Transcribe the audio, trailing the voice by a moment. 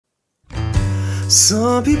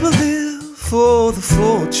Some people live for the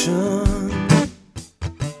fortune.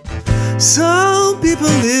 Some people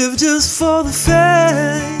live just for the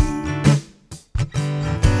fame.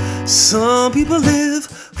 Some people live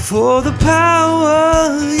for the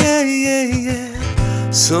power, yeah, yeah,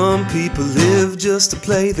 yeah. Some people live just to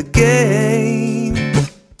play the game.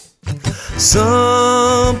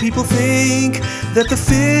 Some people think that the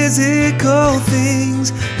physical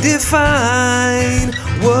things define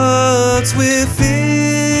what's within.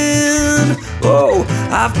 Oh,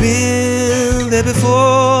 I've been there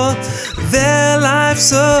before. Their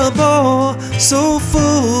life's a bore, so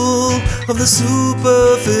full of the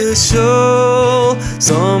superficial.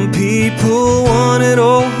 Some people want it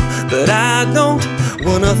all, but I don't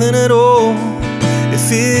want nothing at all.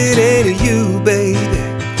 If it ain't you, baby,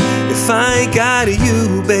 if I ain't got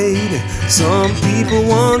you, baby. Some people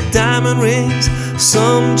want diamond rings,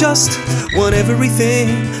 some just want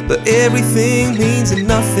everything, but everything means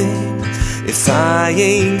nothing if I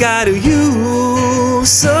ain't got you.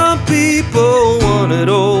 Some people want it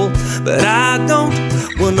all, but I don't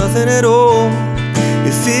want nothing at all.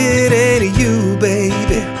 If it ain't you,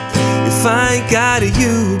 baby, if I ain't got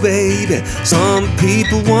you, baby. Some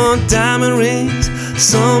people want diamond rings,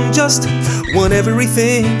 some just want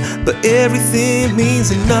everything, but everything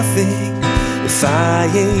means nothing if I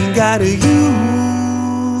ain't got you.